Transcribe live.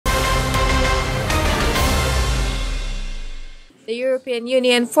The European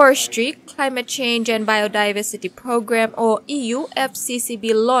Union Forestry, Climate Change and Biodiversity Programme, or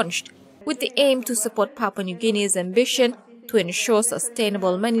EU-FCCB, launched with the aim to support Papua New Guinea's ambition to ensure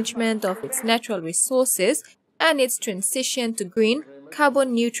sustainable management of its natural resources and its transition to green,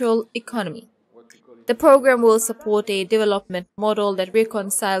 carbon-neutral economy. The program will support a development model that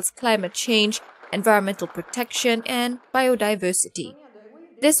reconciles climate change, environmental protection, and biodiversity.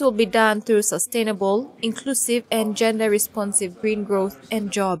 This will be done through sustainable, inclusive, and gender-responsive green growth and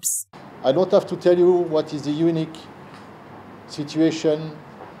jobs. I don't have to tell you what is the unique situation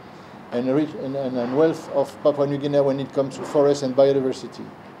and wealth of Papua New Guinea when it comes to forest and biodiversity.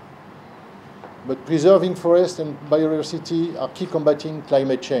 But preserving forest and biodiversity are key combating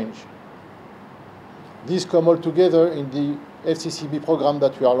climate change. These come all together in the FCCB program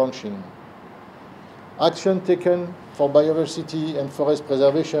that we are launching. Action taken for biodiversity and forest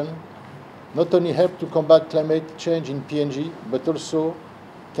preservation not only help to combat climate change in PNG, but also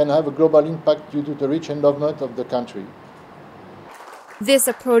can have a global impact due to the rich endowment of the country. This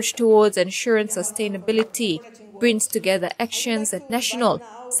approach towards ensuring sustainability brings together actions at national,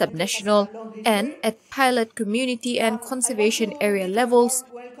 subnational, and at pilot community and conservation area levels,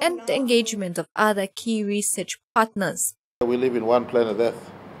 and the engagement of other key research partners. We live in one planet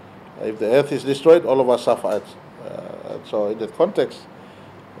Earth. If the Earth is destroyed, all of us suffer. So in that context,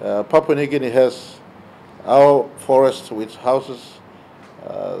 Papua New Guinea has our forests, which houses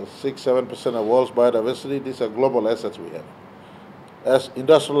 6–7% of the world's biodiversity. These are global assets we have. As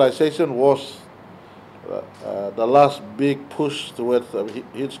industrialization was the last big push towards the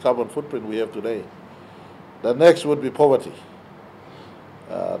huge carbon footprint we have today, the next would be poverty.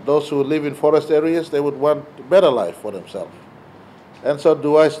 Those who live in forest areas, they would want a better life for themselves. And so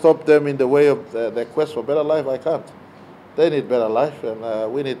do I stop them in the way of their quest for better life? I can't. They need better life,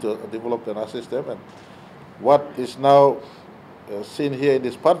 and we need to develop and assist them. And what is now seen here in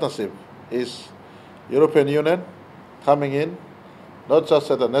this partnership is European Union coming in, not just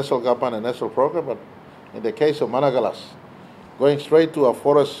at the national government and national program, but in the case of Managalas, going straight to our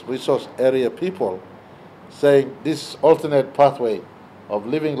forest resource area people, saying this alternate pathway of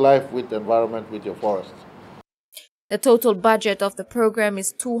living life with the environment, with your forest. The total budget of the program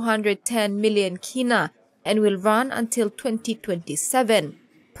is 210 million kina and will run until 2027.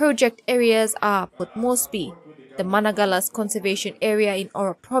 Project areas are Port Moresby, the Managalas Conservation Area in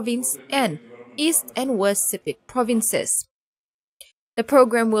Ora Province, and East and West Sepik provinces. The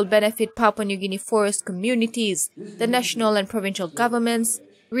program will benefit Papua New Guinea forest communities, the national and provincial governments,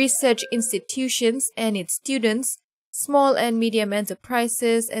 research institutions and its students, small and medium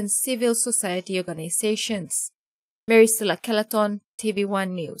enterprises, and civil society organizations. Maricela Kelaton, TV1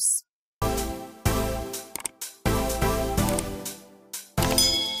 News.